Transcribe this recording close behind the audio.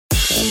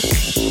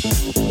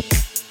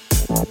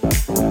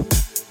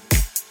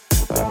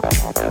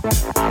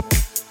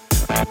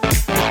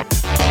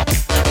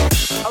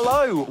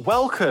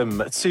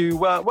welcome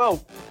to,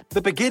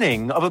 the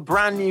beginning of a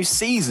brand new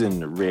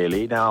season,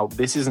 really. Now,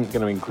 this isn't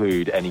going to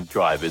include any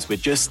drivers. We're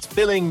just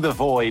filling the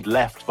void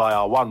left by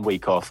our 1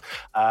 week off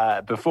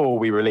before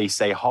we release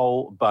a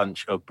whole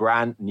bunch of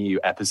brand new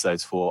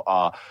episodes for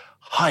our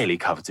highly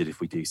coveted, if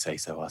we do say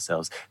so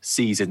ourselves,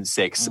 season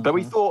 6. But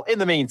we thought, in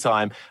the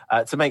meantime,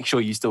 to make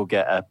sure you still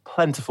get a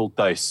plentiful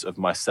dose of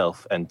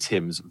myself and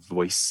Tim's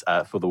voice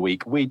for the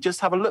week, we just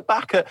have a look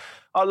back at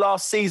our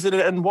last season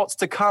and what's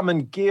to come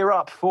and gear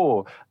up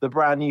for the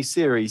brand new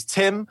series.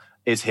 Tim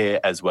is here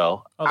as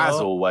well, as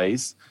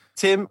always.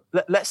 Tim,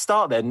 let's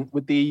start then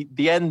with the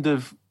end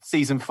of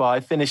season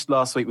 5, finished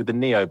last week with the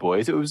Neo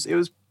Boys. It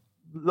was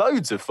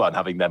loads of fun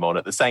having them on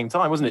at the same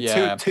time, wasn't it?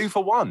 Yeah. Two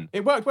for one.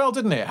 It worked well,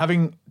 didn't it?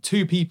 Having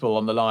 2 people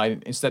on the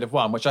line instead of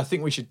 1, which I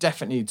think we should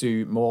definitely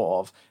do more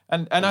of.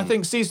 And I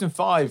think season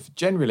 5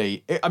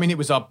 generally, it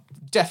was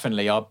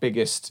definitely our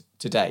biggest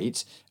to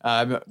date.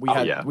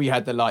 We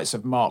had the likes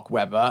of Mark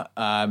Webber,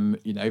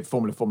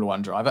 Formula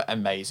 1 driver,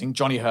 amazing.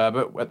 Johnny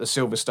Herbert at the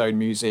Silverstone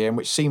Museum,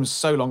 which seems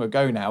so long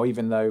ago now,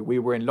 even though we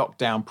were in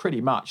lockdown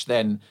pretty much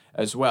then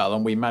as well,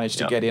 and we managed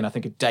to get in, I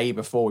think, a day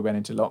before we went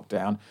into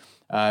lockdown.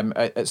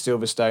 At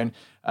Silverstone.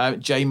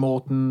 Jay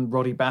Morton,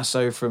 Roddy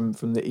Basso from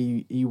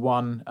the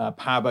E1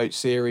 Powerboat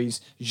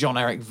Series,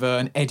 Jean-Eric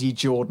Verne, Eddie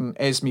Jordan,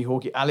 Esme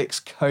Hawkey, Alex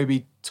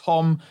Kobe,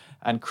 Tom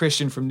and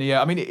Christian from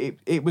Neo.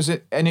 It was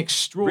an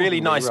extraordinary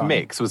really nice run.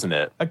 mix, wasn't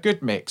it? A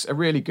good mix, a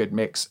really good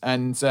mix,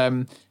 and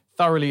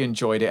thoroughly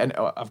enjoyed it. And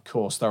of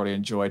course, thoroughly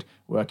enjoyed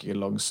working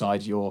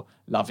alongside your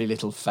lovely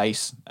little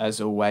face, as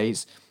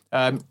always.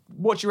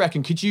 What do you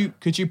reckon? Could you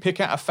pick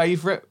out a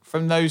favourite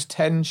from those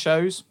 10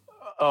 shows?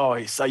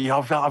 Oh, so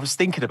I was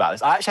thinking about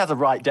this. I actually had to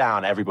write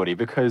down everybody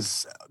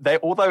because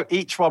although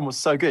each one was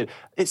so good,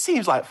 it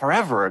seems like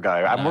forever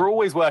ago, and we're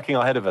always working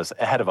ahead of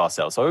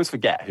ourselves. So I always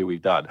forget who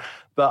we've done.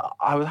 But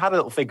I had a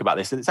little think about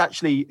this, and it's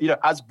actually,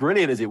 as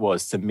brilliant as it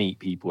was to meet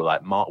people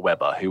like Mark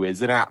Webber, who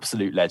is an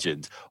absolute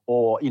legend,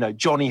 or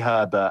Johnny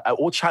Herbert,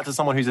 or chat to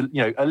someone who's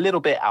a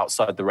little bit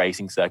outside the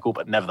racing circle,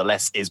 but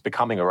nevertheless is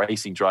becoming a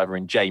racing driver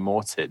in Jay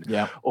Morton,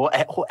 or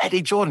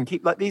Eddie Jordan.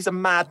 These are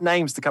mad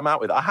names to come out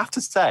with. I have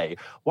to say,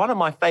 one of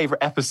my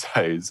favourite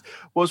episodes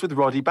was with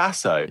Roddy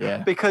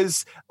Basso,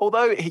 because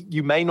although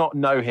you may not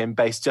know him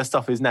based just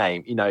off his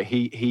name,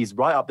 he's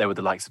right up there with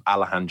the likes of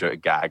Alejandro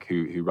Agag,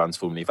 who runs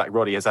Formula E. In fact,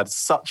 Roddy has had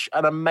such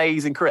an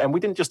amazing career, and we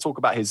didn't just talk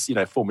about his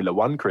Formula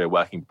 1 career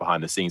working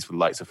behind the scenes for the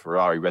likes of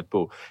Ferrari, Red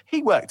Bull.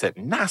 He worked at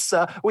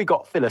NASA. We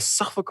got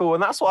philosophical,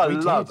 and that's what I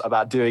love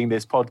about doing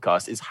this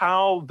podcast, is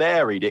how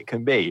varied it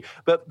can be.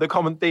 But the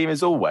common theme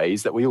is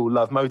always that we all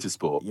love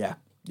motorsport.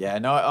 Yeah,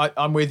 no,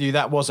 I'm with you.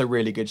 That was a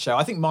really good show.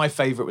 I think my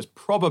favourite was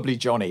probably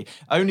Johnny,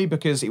 only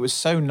because it was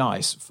so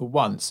nice for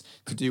once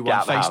to do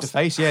one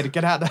face-to-face. Yeah, to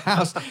get out of the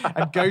house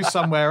and go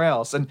somewhere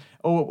else, and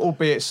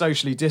albeit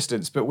socially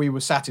distanced, but we were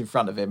sat in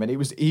front of him, and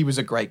he was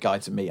a great guy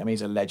to meet.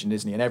 He's a legend,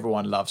 isn't he? And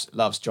everyone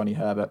loves Johnny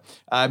Herbert.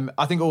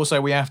 I think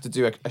also we have to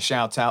do a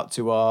shout-out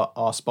to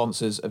our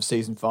sponsors of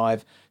Season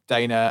 5,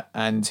 Dana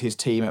and his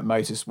team at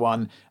Motus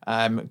One.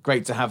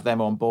 Great to have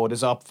them on board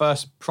as our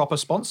first proper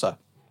sponsor.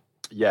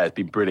 Yeah, it's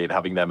been brilliant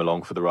having them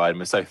along for the ride, and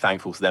we're so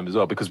thankful to them as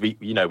well, because we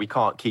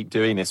can't keep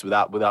doing this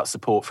without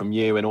support from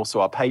you and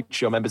also our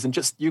Patreon members and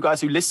just you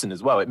guys who listen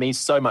as well. It means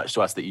so much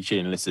to us that you tune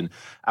and listen,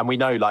 and we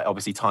know,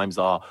 obviously times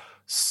are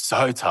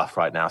so tough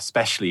right now,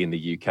 especially in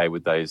the UK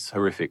with those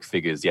horrific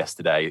figures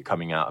yesterday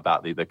coming out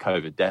about the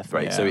COVID death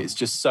rate. Yeah. So it's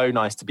just so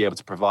nice to be able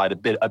to provide a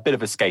bit of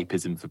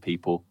escapism for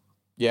people.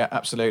 Yeah,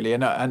 absolutely.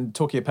 And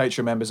talking of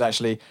Patreon members,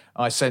 actually,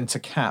 I sent a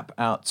cap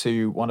out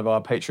to one of our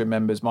Patreon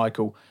members,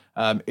 Michael,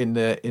 in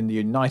the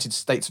United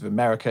States of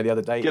America the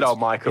other day. Good old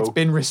Michael. It's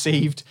been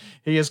received.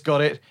 He has got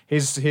it.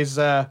 His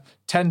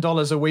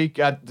 $10 a week.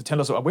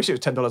 $10. I wish it was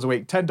 $10 a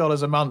week.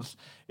 $10 a month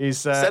is.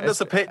 Send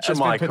us a picture,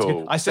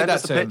 Michael. I said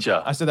that to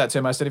him. I said that to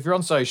him. I said, if you're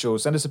on social,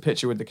 send us a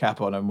picture with the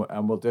cap on,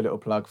 and we'll do a little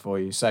plug for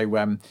you. So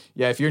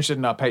if you're interested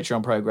in our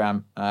Patreon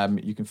program,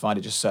 you can find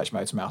it. Just search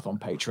Motormouth on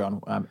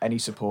Patreon. Any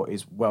support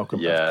is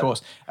welcome, of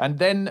course. And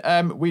then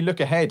we look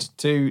ahead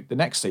to the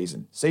next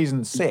season,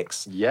 season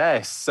 6.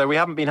 Yes. So we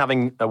haven't been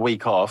having a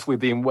week off. We've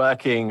been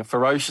working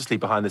ferociously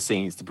behind the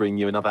scenes to bring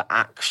you another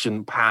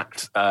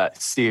action-packed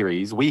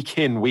series, week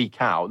in, week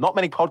out. Not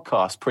many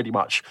podcasts pretty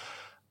much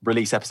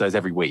release episodes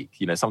every week.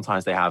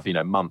 Sometimes they have,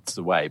 months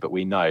away, but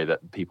we know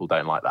that people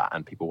don't like that,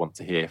 and people want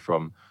to hear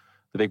from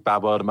the big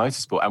bad world of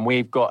motorsport. And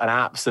we've got an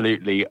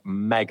absolutely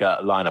mega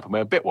lineup, and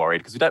we're a bit worried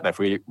because we don't know if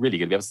we're really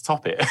going to be able to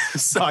top it.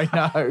 So, I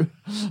know.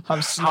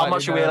 I'm how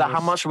much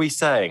are we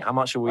saying? How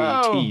much are we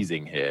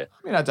teasing here?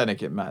 I don't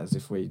think it matters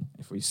if we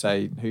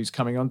say who's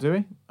coming on, do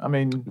we?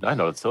 No, not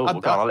at all.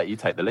 I'll let you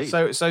take the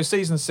lead. So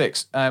season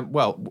 6,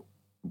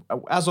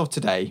 as of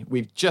today,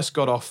 we've just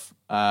got off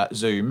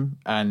Zoom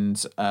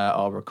and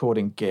our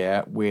recording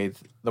gear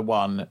with the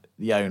one,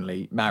 the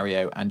only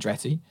Mario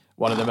Andretti,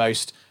 one of the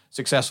most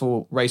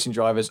successful racing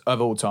drivers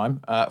of all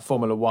time,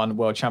 Formula 1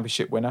 World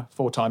Championship winner,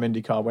 4-time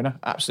IndyCar winner,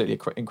 absolutely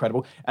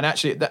incredible. And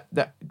actually,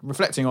 that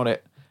reflecting on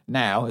it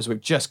now, as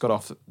we've just got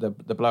off the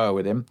blower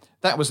with him,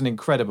 that was an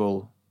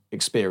incredible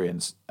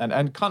experience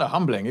and kind of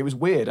humbling. It was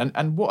weird.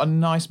 And what a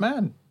nice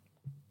man.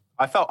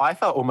 I felt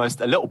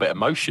almost a little bit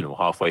emotional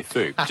halfway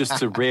through, just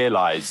to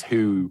realise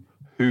who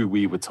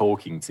we were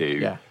talking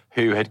to,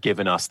 who had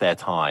given us their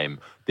time.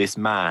 This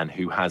man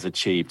who has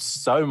achieved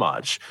so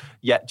much,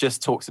 yet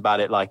just talks about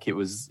it like it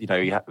was,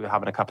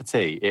 having a cup of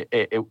tea.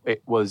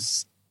 It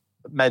was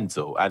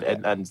mental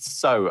and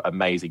so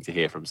amazing to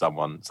hear from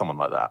someone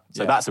like that.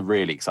 So that's a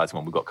really exciting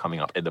one we've got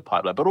coming up in the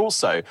pipeline. But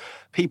also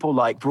people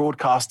like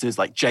broadcasters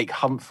like Jake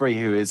Humphrey,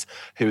 who has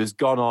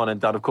gone on and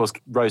done, of course,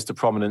 rose to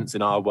prominence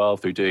in our world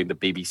through doing the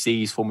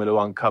BBC's Formula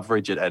One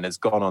coverage and has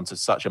gone on to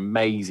such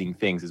amazing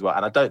things as well.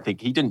 And I don't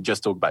think he didn't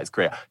just talk about his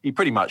career; he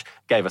pretty much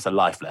gave us a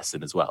life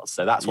lesson as well.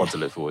 So that's one to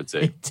look forward to.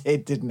 He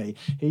did, didn't he?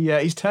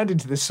 He's turned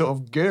into this sort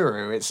of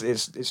guru. It's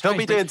he'll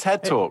be doing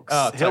TED Talks.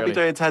 He'll be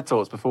doing TED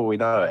Talks before we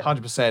know it.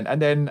 100%.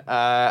 And then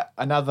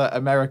another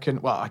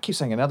American, well, I keep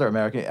saying another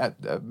American,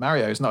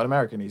 Mario is not an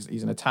American,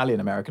 he's an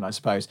Italian-American, I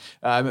suppose.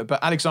 But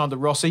Alexander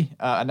Rossi,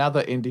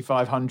 another Indy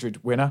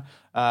 500 winner,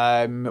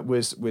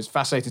 was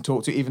fascinating to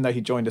talk to, even though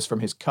he joined us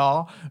from his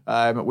car,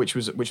 which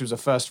was a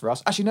first for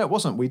us. Actually, no, it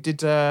wasn't. We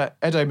did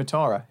Edo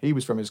Matara. He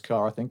was from his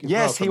car, I think.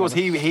 Yes, he was.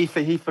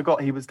 He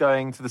forgot he was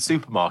going to the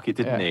supermarket,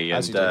 didn't he?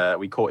 And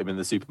we caught him in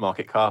the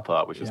supermarket car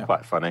park, which was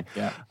quite funny.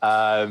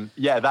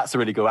 That's a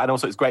really good one. And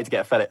also, it's great to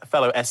get a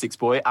fellow Essex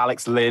boy,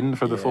 Alex Lynn,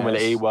 from the Formula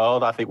E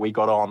world. I think we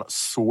got on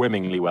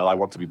swimmingly well. I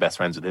want to be best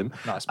friends with him.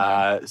 Nice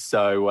man.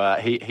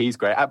 He's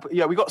great.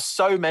 We got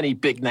so many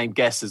big name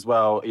guests as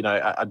well.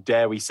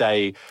 Dare we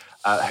say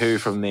who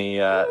from the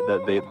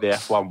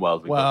F1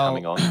 world we've got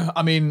coming on?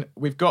 I mean,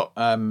 we've got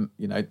the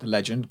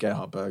legend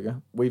Gerhard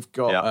Berger. We've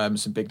got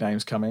some big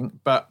names coming,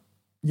 but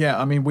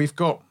I mean, we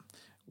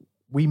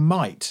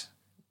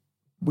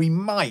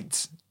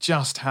might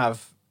just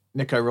have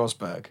Nico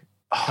Rosberg.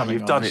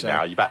 You've done it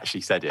now. You've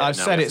actually said it. I've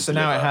said it, so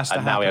now it has to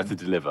happen. And now we have to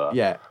deliver.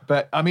 Yeah,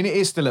 but I mean, it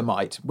is still a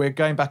might. We're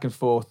going back and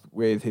forth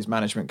with his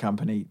management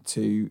company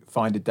to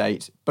find a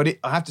date, but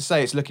I have to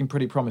say it's looking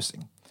pretty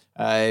promising.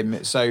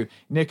 So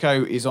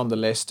Nico is on the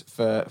list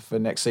for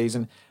next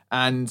season,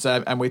 and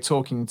we're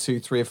talking to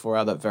 3 or 4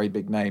 other very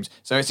big names.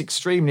 So it's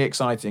extremely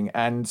exciting,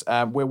 and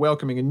we're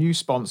welcoming a new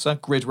sponsor,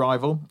 Grid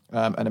Rival,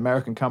 an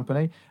American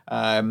company,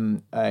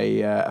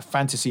 a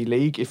fantasy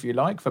league, if you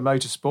like, for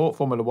motorsport,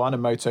 Formula One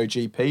and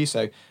MotoGP.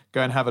 So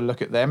go and have a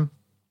look at them,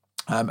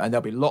 and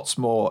there'll be lots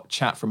more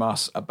chat from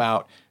us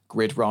about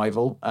Grid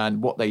Rival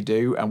and what they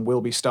do, and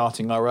we'll be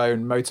starting our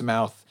own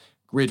Motormouth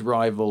Grid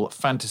Rival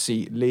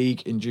Fantasy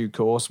League in due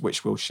course,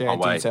 which we'll share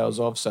details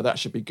of. So that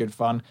should be good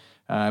fun.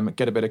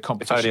 Get a bit of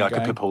competition. If only I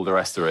could put Paul di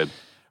Resta in.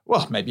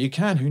 Well, maybe you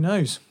can. Who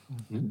knows?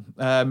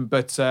 Mm-hmm.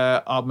 But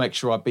I'll make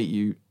sure I beat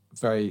you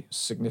very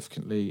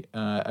significantly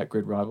at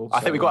Grid Rival. I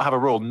think we've got to have a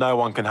rule: no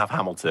one can have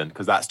Hamilton,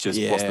 because that's just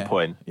what's the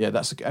point? Yeah,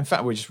 in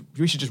fact, we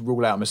should just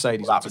rule out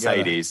Mercedes.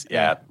 Mercedes,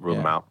 rule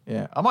them out.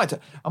 Yeah, I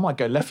might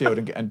go left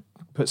field and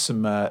put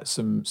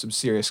some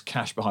serious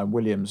cash behind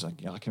Williams.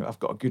 I've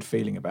got a good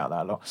feeling about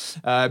that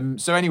lot.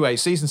 So anyway,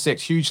 season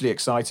 6, hugely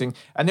exciting.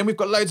 And then we've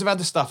got loads of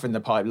other stuff in the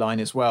pipeline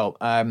as well.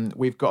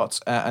 We've got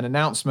an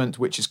announcement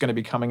which is going to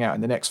be coming out in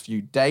the next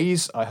few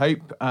days, I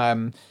hope,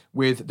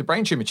 with the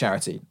Brain Tumor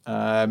Charity.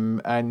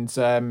 And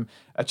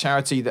a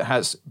charity that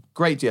has a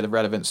great deal of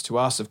relevance to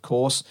us, of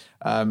course,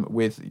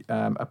 with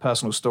a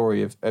personal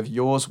story of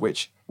yours,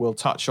 which we'll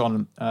touch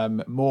on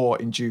more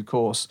in due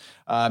course.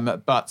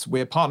 But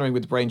we're partnering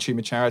with the Brain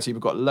Tumor Charity.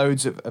 We've got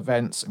loads of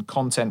events and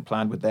content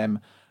planned with them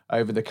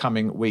over the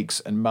coming weeks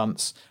and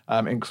months,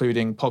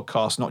 including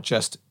podcasts, not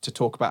just to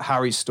talk about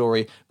Harry's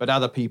story, but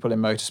other people in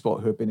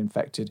motorsport who have been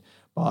infected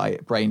by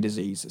brain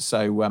disease.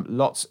 So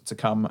lots to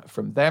come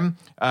from them.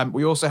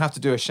 We also have to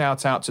do a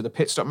shout out to the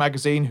Pit Stop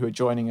magazine, who are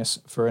joining us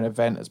for an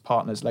event as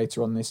partners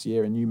later on this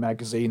year, a new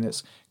magazine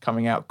that's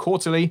coming out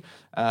quarterly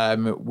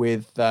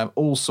with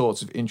all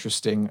sorts of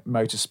interesting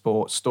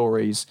motorsport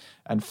stories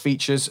and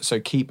features. So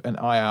keep an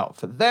eye out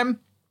for them.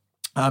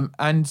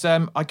 And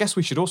I guess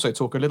we should also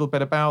talk a little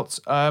bit about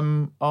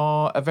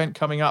our event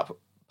coming up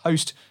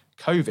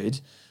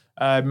post-COVID,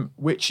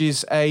 which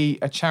is a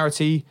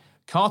charity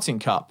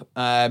karting cup,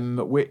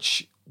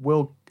 which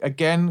we'll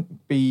again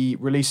be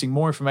releasing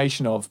more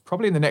information of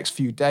probably in the next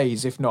few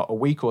days, if not a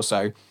week or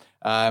so.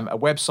 A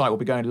website will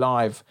be going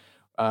live,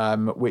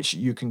 which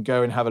you can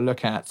go and have a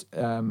look at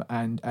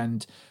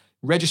and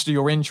register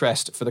your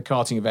interest for the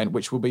karting event,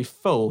 which will be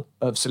full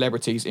of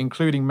celebrities,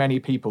 including many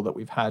people that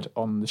we've had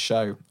on the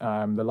show.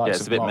 The likes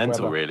it's a bit Mark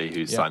mental, Webber. really,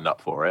 who's signed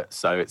up for it.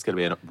 So it's going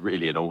to be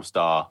really an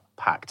all-star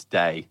packed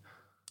day.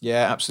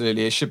 Yeah,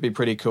 absolutely. It should be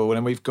pretty cool.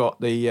 And we've got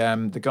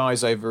the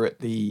guys over at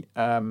the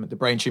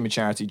Brain Tumor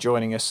Charity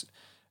joining us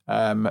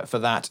for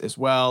that as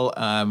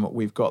well.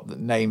 We've got the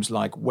names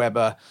like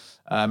Webber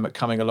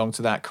coming along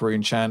to that,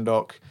 Karun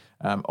Chandok.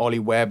 Ollie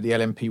Webb, the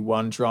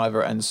LMP1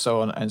 driver, and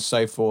so on and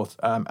so forth,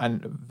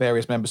 and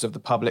various members of the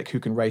public who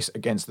can race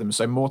against them.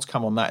 So more to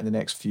come on that in the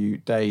next few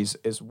days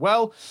as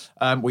well.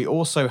 We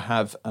also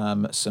have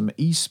some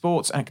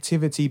esports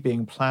activity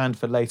being planned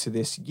for later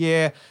this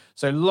year.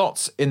 So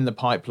lots in the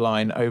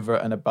pipeline over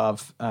and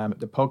above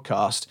the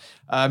podcast.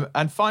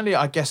 And finally,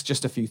 I guess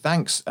just a few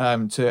thanks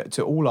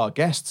to all our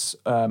guests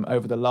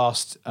over the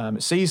last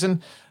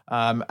season.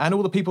 And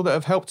all the people that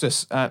have helped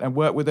us and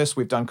worked with us.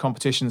 We've done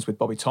competitions with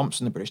Bobby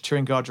Thompson, the British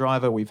touring car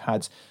driver. We've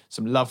had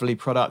some lovely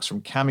products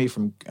from Cami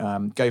from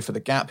Go for the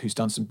Gap, who's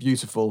done some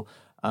beautiful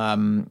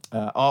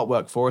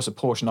artwork for us, a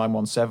Porsche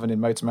 917 in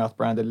Motormouth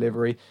branded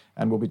livery,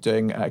 and we'll be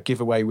doing a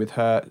giveaway with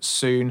her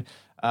soon.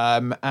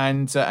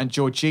 And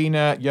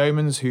Georgina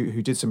Yeomans,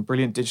 who did some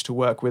brilliant digital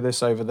work with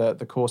us over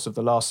the course of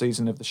the last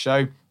season of the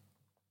show.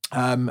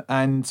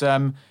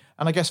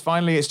 And I guess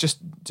finally, it's just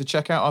to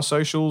check out our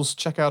socials,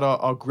 check out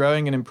our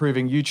growing and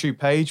improving YouTube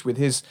page with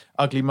his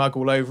ugly mug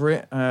all over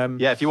it.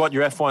 Yeah, if you want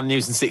your F1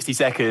 news in 60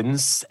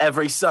 seconds,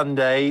 every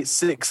Sunday,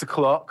 6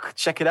 o'clock,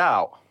 check it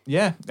out.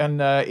 Yeah,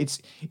 and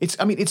it's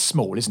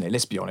small, isn't it?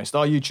 Let's be honest.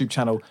 Our YouTube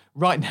channel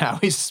right now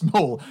is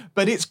small,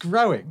 but it's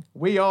growing.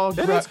 We are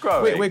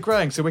growing. We're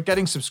growing, so we're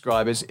getting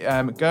subscribers. Go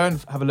and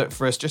have a look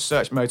for us. Just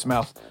search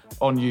Motormouth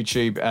on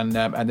YouTube, and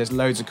there's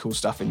loads of cool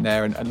stuff in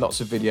there, and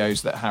lots of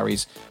videos that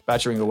Harry's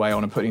badgering away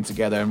on and putting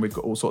together. And we've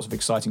got all sorts of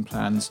exciting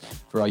plans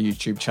for our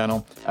YouTube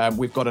channel.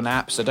 We've got an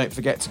app, so don't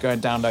forget to go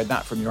and download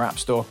that from your app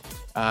store,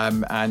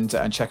 and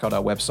check out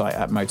our website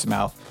at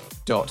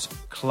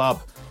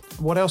motormouth.club.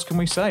 What else can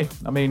we say?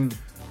 I mean,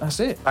 that's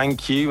it.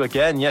 Thank you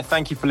again. Yeah,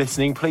 thank you for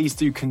listening. Please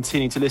do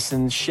continue to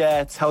listen,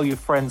 share, tell your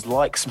friends,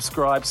 like,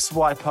 subscribe,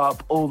 swipe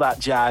up, all that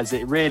jazz.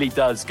 It really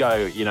does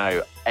go,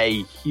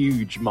 a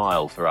huge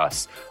mile for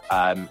us.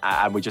 And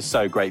we're just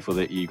so grateful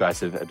that you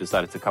guys have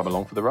decided to come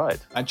along for the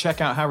ride. And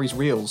check out Harry's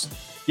Reels.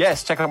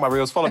 Yes, check out my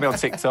Reels. Follow me on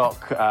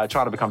TikTok.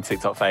 Trying to become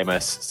TikTok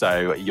famous.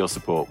 So your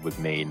support would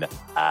mean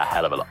a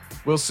hell of a lot.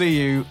 We'll see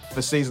you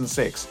for season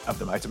 6 of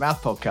the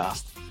Motormouth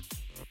podcast.